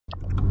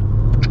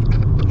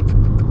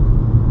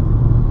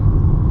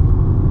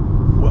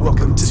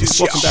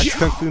Welcome back to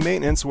Kung Fu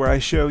Maintenance, where I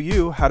show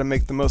you how to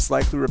make the most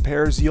likely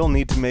repairs you'll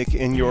need to make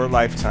in your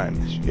lifetime.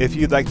 If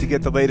you'd like to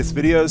get the latest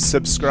videos,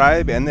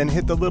 subscribe and then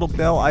hit the little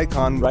bell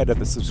icon right at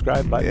the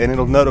subscribe button, and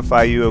it'll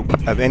notify you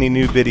of any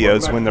new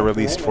videos when they're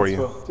released for you.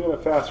 So, doing a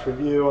fast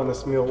review on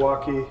this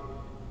Milwaukee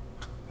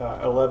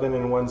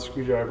 11-in-1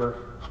 screwdriver.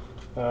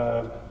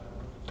 I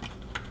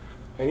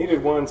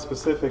needed one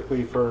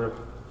specifically for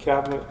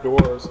cabinet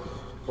doors.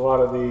 A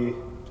lot of the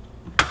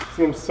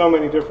seems so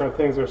many different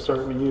things are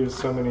starting to use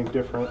so many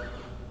different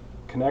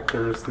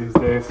connectors these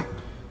days.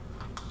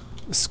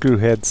 Screw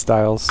head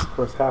styles. Of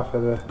course, half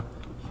of the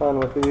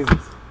fun with these is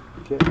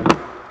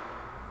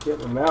getting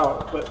them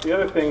out. But the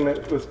other thing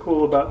that was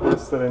cool about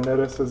this that I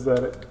noticed is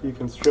that you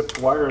can strip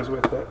wires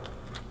with it,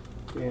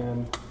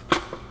 and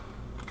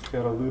it's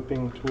got a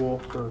looping tool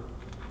for.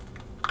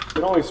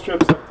 It only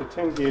strips up to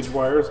 10 gauge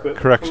wires, but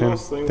correction, I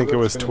think it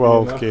was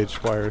 12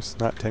 gauge wires,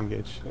 not 10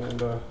 gauge.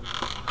 And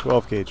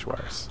 12 gauge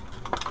wires.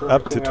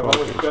 Up to 12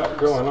 gauge got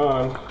going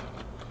on.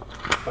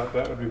 Thought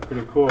that would be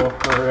pretty cool.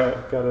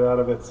 Alright, got it out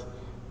of its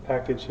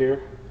package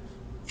here.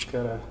 It's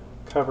got a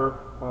cover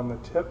on the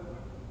tip.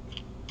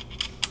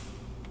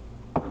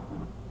 And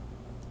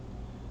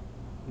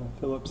a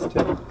Phillips tip,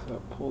 so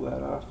I'll pull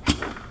that off.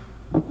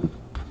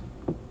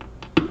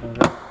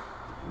 Alright.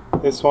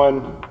 This one,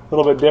 a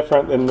little bit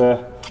different than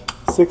the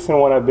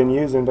 6-in-1 I've been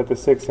using, but the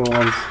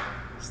 6-in-1's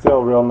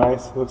still real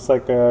nice. It looks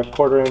like a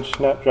 1/4-inch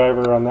nut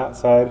driver on that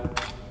side.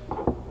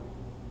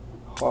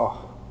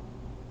 Oh,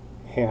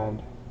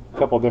 and a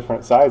couple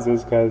different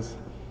sizes because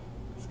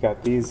it's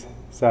got these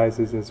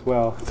sizes as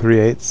well.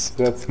 3/8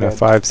 so that's and a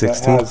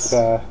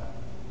 5/16,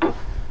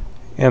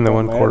 and the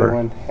 1/4.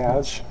 One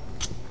has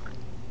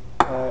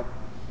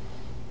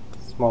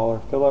smaller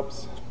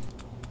Phillips,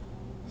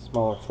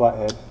 smaller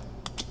flathead.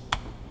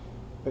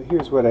 But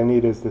here's what I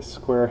need is the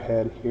square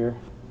head here.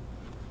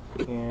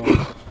 And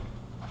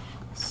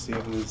let's see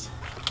if these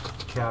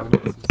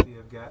cabinets, you see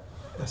I've got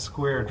a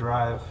square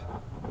drive.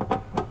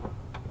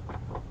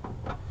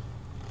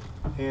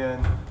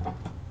 And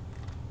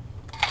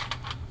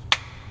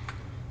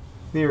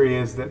theory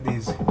is that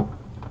these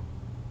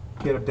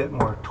get a bit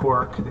more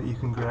torque that you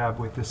can grab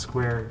with the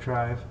square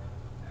drive.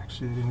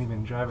 Actually, they didn't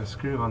even drive a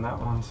screw on that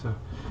one, so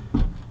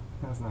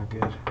that's not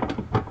good.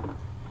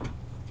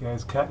 You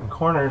guys cutting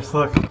corners,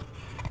 look.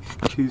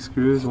 2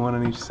 screws, one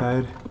on each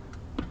side.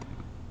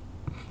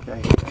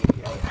 And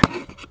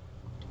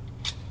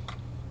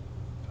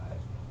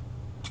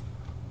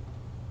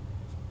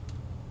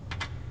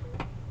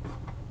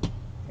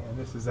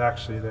this is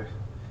actually that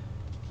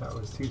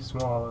was too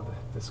small of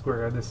the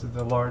square head. This is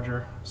the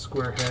larger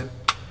square head,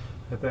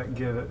 but that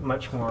give it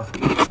much more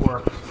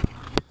torque.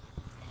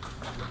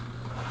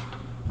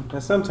 Now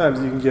sometimes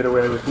you can get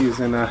away with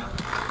using a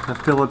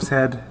Phillips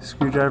head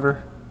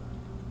screwdriver,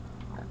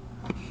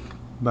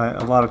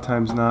 but a lot of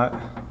times not.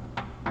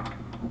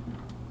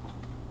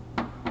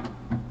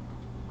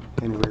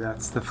 Anyway,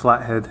 that's the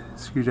flathead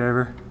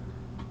screwdriver,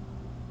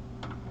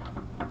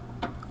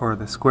 or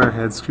the square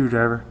head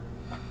screwdriver,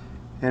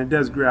 and it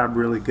does grab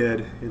really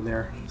good in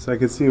there, so I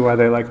can see why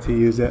they like to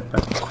use it.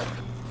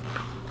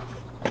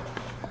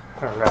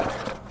 Alright.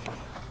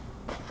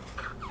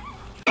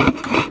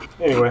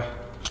 Anyway,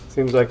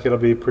 seems like it'll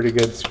be a pretty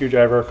good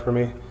screwdriver for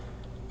me.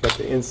 Got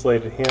the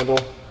insulated handle,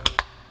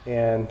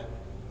 and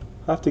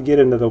I'll have to get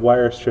into the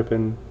wire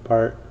stripping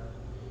part.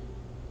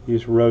 You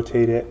just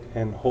rotate it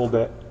and hold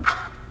it.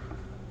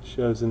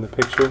 Shows in the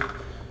picture,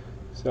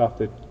 so I'll have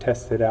to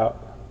test it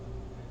out.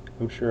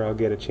 I'm sure I'll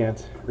get a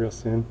chance real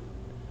soon.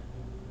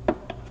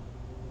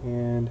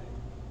 And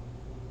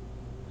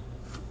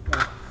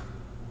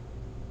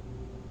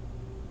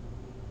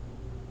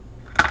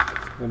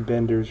the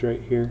bender's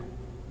right here.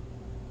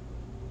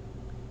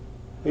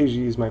 I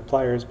usually use my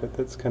pliers, but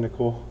that's kind of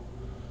cool.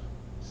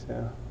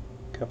 So,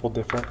 a couple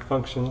different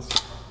functions.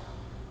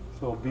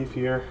 It's a little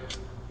beefier,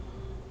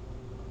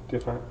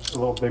 different, a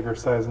little bigger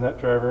size nut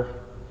driver.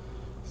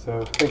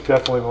 So I think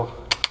definitely will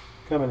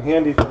come in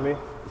handy for me.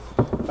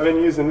 I've been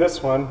using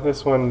this one.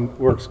 This one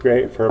works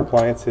great for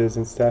appliances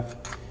and stuff.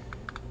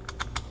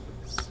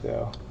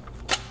 So,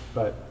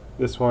 but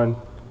this one,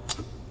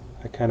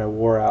 I kind of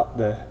wore out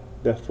the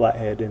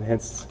flathead, and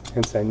hence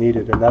I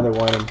needed another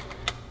one. And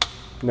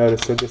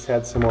noticed that this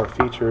had some more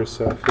features,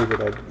 so I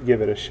figured I'd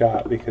give it a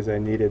shot because I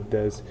needed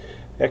those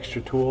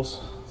extra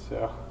tools.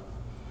 So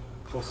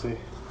we'll see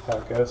how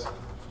it goes.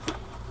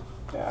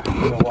 Yeah,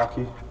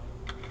 Milwaukee.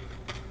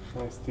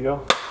 Nice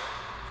deal.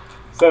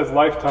 It says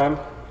lifetime,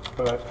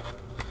 but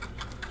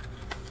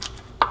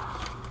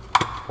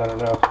I don't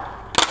know.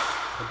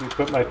 I do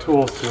put my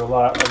tools through a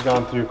lot. I've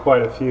gone through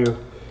quite a few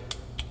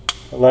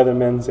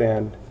Leathermans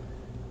and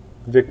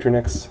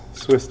Victorinox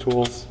Swiss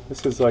tools.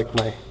 This is like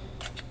my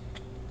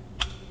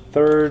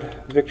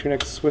 3rd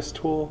Victorinox Swiss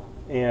tool,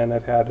 and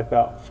I've had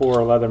about 4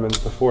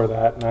 Leathermans before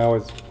that, and I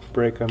always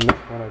break them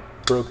when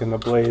I've broken the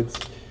blades.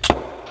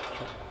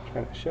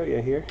 Trying to show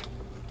you here.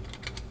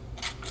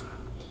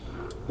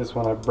 This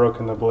one I've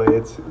broken the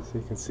blades, so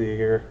you can see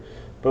here,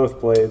 both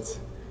blades,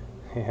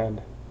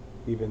 and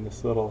even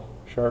this little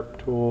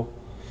sharp tool.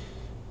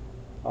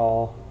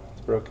 all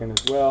it's broken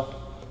as well.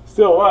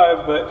 Still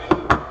alive, but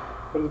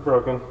it's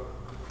broken.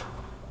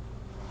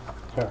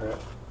 Alright.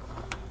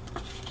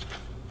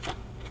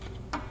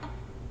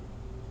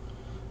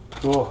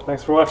 Cool.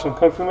 Thanks for watching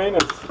Kung Fu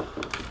Maintenance.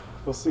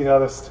 We'll see how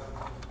this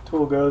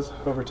tool goes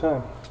over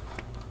time.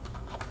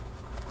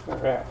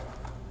 Alright.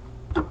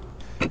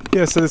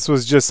 Yeah, so this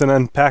was just an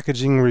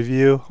unpackaging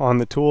review on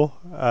the tool.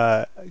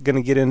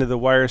 Gonna get into the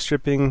wire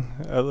stripping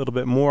a little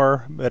bit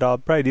more, but I'll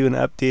probably do an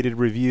updated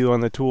review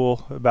on the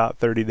tool about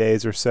 30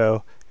 days or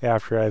so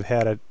after I've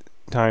had a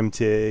time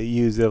to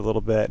use it a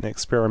little bit and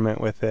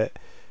experiment with it.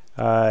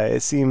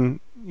 It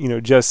seemed,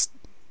 just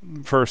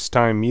first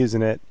time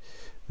using it,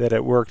 that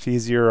it worked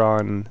easier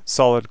on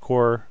solid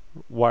core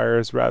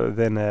wires rather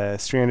than a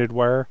stranded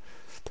wire.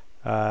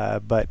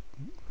 But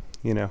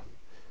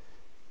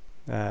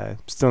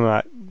still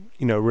not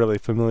really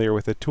familiar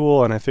with the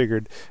tool, and I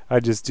figured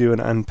I'd just do an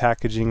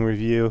unpackaging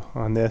review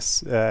on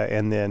this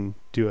and then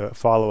do a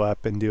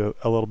follow-up and do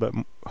a little bit,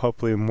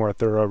 hopefully more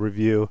thorough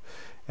review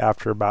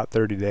after about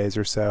 30 days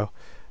or so.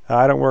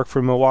 I don't work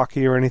for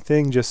Milwaukee or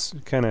anything, just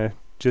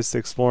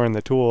exploring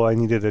the tool. I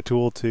needed a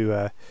tool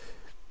to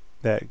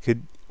that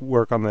could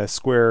work on the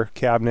square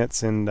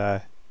cabinets, and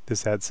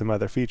this had some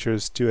other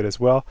features to it as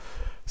well,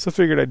 so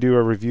figured I'd do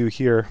a review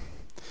here.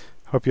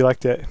 Hope you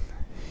liked it,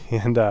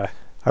 and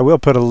I will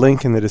put a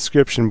link in the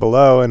description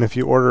below, and if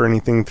you order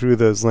anything through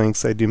those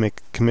links, I do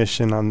make a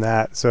commission on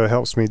that, so it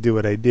helps me do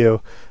what I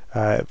do.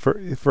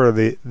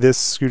 For this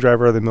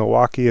screwdriver, the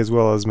Milwaukee, as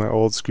well as my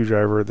old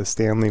screwdriver, the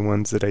Stanley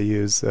ones that I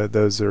use,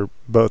 those are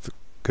both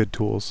good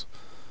tools.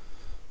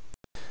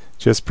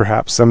 Just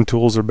perhaps some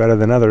tools are better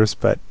than others,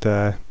 but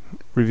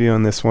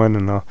reviewing this one,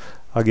 and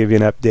I'll give you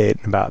an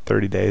update in about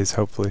 30 days,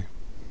 hopefully.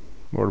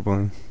 Lord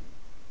willing.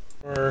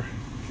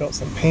 Felt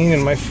some pain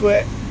in my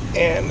foot,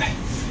 and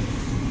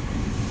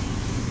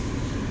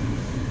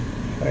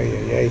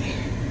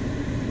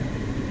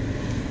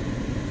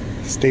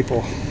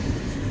staple.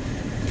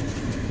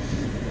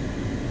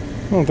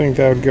 I don't think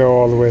that would go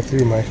all the way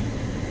through my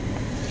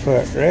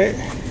foot, right?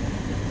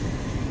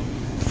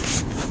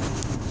 Let's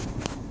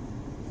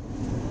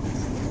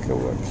take a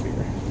look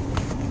here.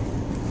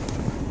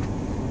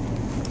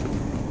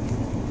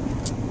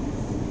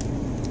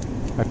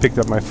 I picked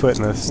up my foot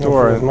in the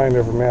store and mine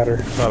never matter.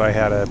 Thought I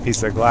had a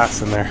piece of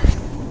glass in there.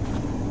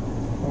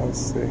 Let's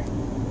see.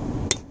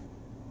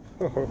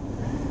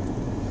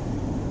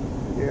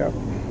 Yep.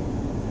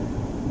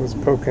 Was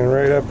poking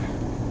right up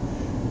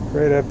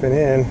and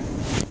in.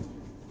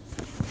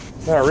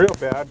 Not real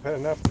bad, but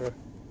enough to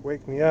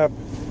wake me up.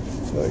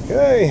 It's like,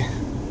 hey.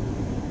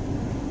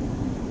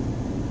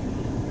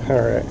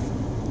 Alright.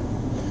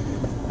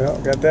 Well,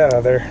 got that out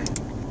of there.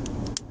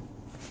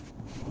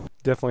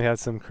 Definitely had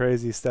some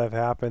crazy stuff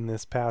happen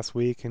this past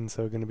week, and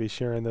so going to be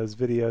sharing those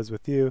videos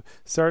with you,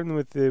 starting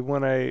with the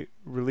one I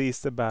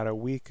released about a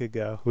week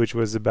ago, which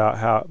was about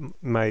how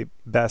my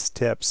best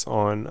tips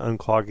on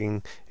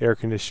unclogging air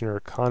conditioner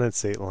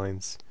condensate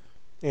lines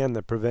and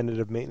the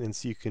preventative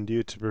maintenance you can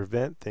do to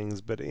prevent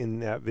things. But in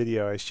that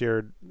video I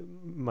shared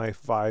my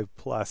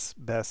 5+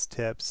 best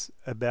tips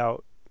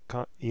about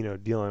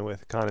dealing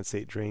with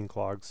condensate drain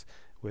clogs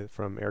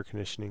from air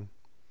conditioning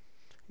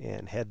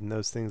and heading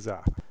those things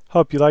off.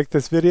 Hope you like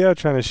this video,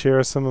 trying to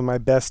share some of my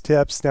best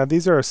tips. Now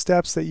these are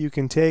steps that you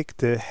can take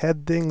to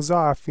head things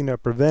off.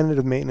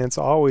 Preventative maintenance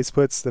always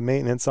puts the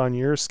maintenance on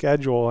your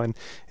schedule,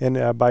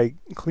 and by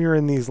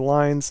clearing these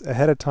lines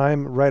ahead of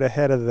time, right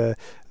ahead of the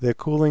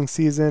cooling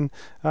season,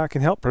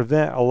 can help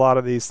prevent a lot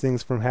of these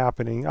things from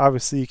happening.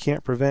 Obviously you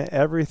can't prevent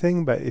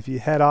everything, but if you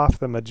head off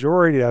the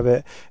majority of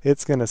it,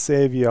 it's going to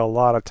save you a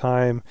lot of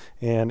time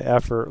and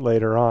effort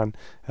later on,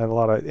 and a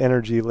lot of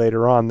energy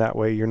later on. That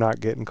way you're not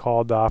getting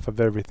called off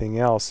of everything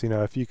else.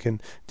 If you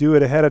can do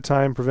it ahead of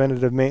time,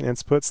 preventative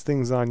maintenance puts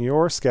things on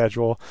your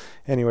schedule.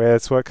 Anyway,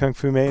 that's what Kung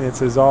Fu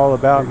Maintenance is all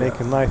about,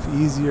 making life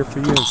easier for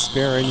you and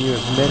sparing you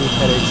as many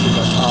headaches as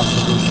I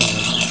possibly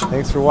can.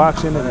 Thanks for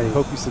watching, and I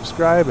hope you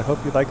subscribe and hope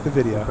you like the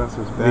video.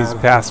 These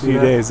past few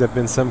days have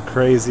been some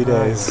crazy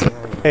days.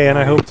 Hey, and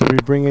I hope to be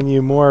bringing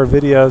you more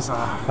videos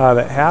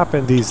that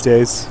happen these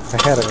days.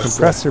 I had a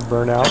compressor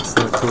burnout,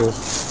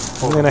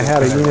 and then I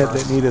had a unit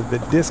that needed the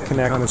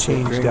disconnect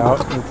changed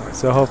out.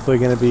 So hopefully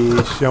going to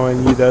be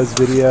showing you those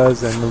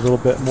videos and a little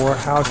bit more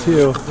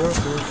how-to,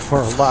 or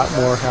a lot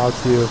more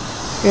how-to,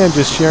 and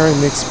just sharing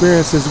the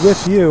experiences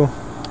with you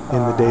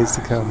in the days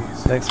to come.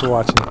 Thanks for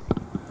watching.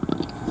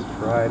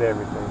 Fried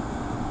everything.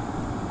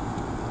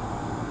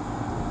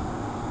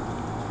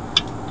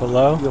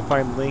 Below, you'll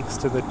find links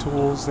to the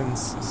tools and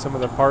some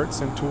of the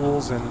parts and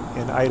tools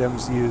and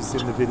items used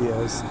in the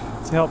videos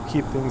to help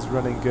keep things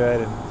running good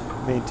and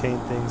maintain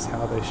things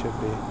how they should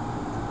be.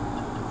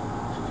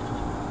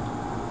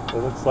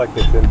 It looks like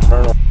it's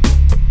internal.